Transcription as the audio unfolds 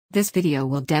This video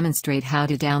will demonstrate how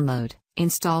to download,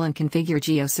 install and configure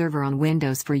GeoServer on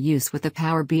Windows for use with the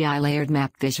Power BI layered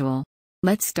map visual.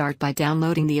 Let's start by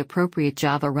downloading the appropriate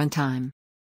Java runtime.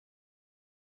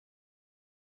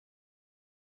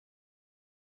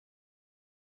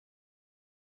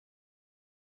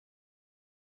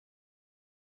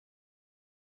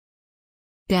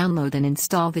 Download and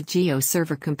install the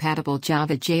GeoServer compatible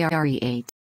Java JRE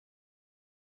 8.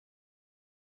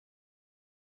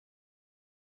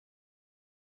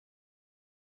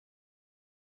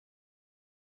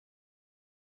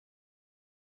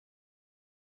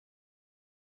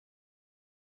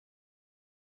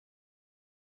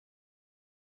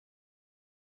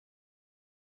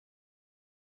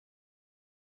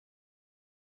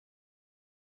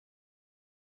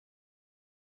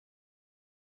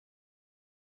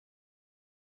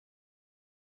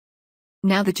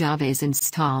 Now the Java is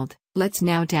installed, let's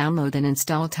now download and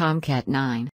install Tomcat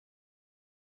 9.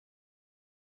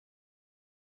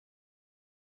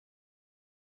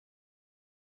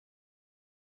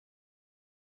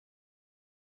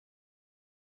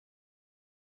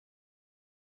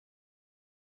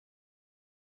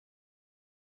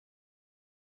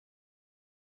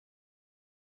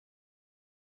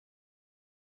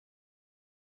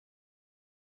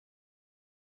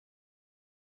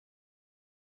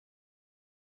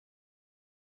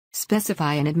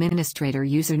 Specify an administrator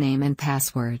username and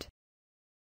password.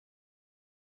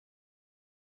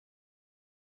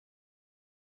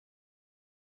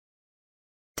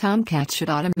 Tomcat should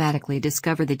automatically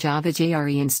discover the Java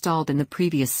JRE installed in the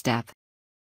previous step.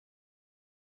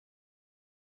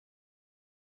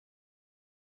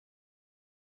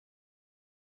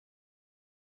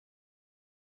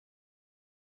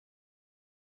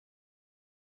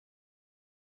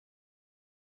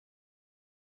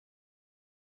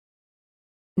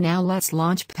 Now let's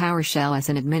launch PowerShell as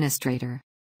an administrator.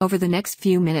 Over the next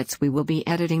few minutes we will be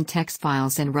editing text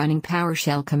files and running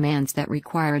PowerShell commands that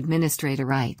require administrator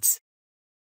rights.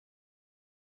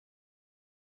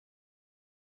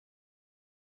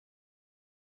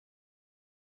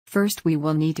 First we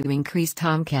will need to increase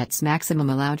Tomcat's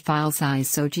maximum allowed file size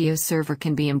so GeoServer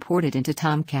can be imported into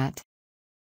Tomcat.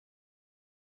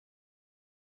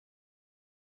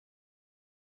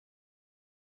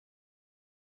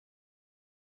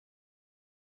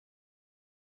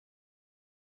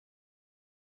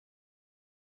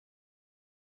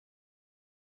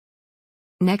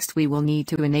 Next we will need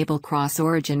to enable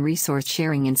cross-origin resource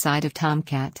sharing inside of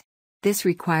Tomcat. This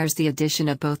requires the addition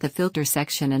of both a filter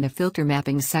section and a filter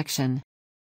mapping section.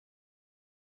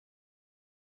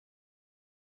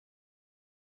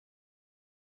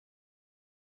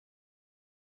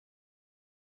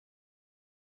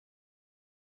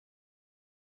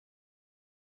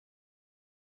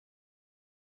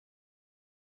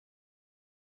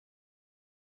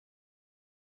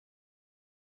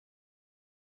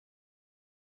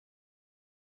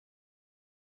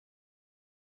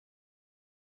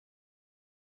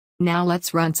 Now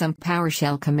let's run some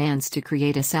PowerShell commands to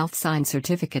create a self-signed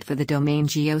certificate for the domain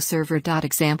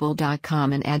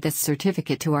geoserver.example.com and add this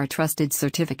certificate to our trusted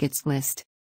certificates list.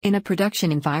 In a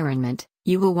production environment,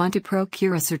 you will want to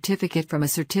procure a certificate from a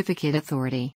certificate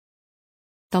authority.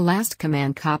 The last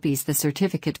command copies the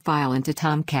certificate file into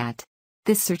Tomcat.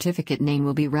 This certificate name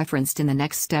will be referenced in the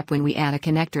next step when we add a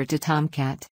connector to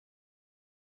Tomcat.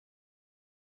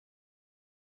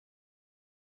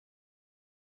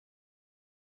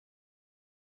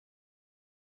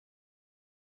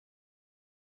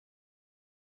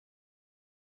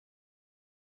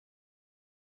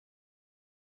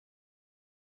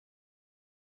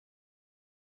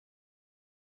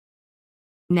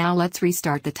 Now let's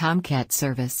restart the Tomcat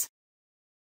service.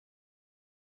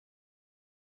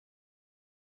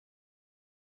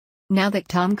 Now that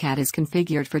Tomcat is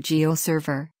configured for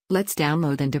GeoServer, let's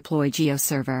download and deploy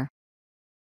GeoServer.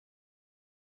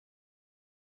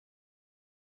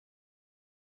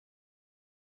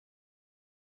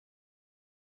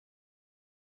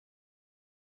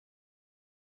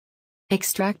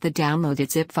 Extract the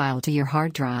downloaded zip file to your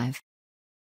hard drive.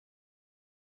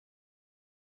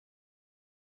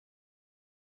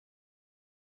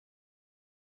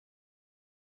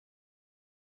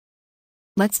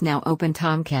 Let's now open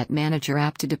Tomcat Manager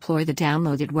app to deploy the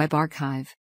downloaded web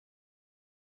archive.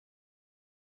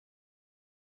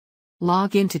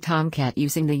 Log into Tomcat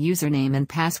using the username and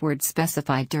password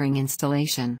specified during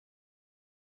installation.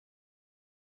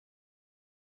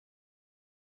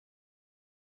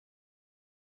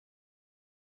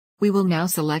 We will now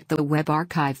select the web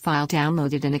archive file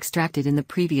downloaded and extracted in the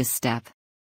previous step.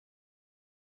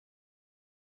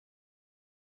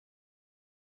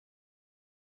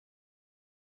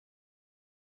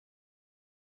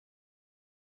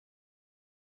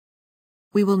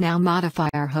 We will now modify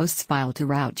our hosts file to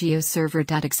route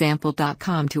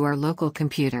geoserver.example.com to our local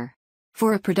computer.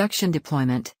 For a production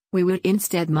deployment, we would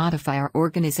instead modify our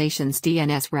organization's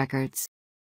DNS records.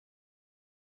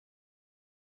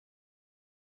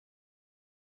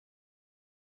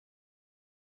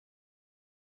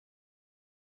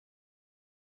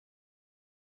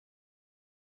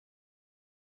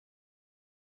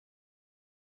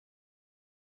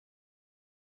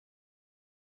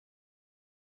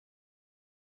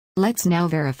 Let's now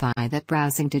verify that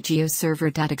browsing to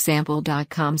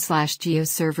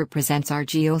geoserver.example.com/geoserver presents our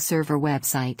GeoServer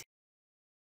website.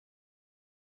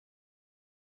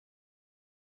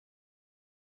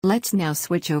 Let's now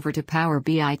switch over to Power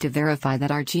BI to verify that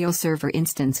our GeoServer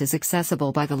instance is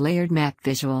accessible by the layered map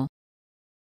visual.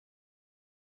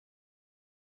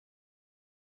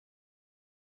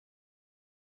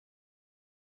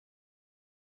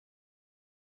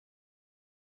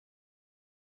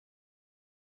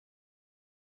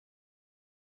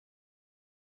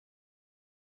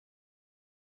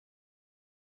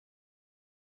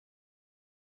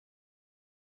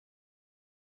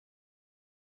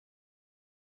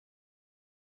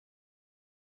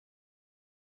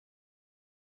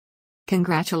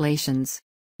 Congratulations!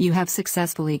 You have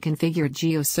successfully configured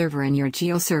GeoServer and your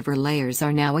GeoServer layers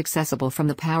are now accessible from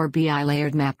the Power BI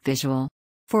layered map visual.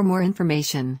 For more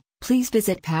information, please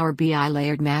visit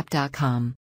powerbilayeredmap.com.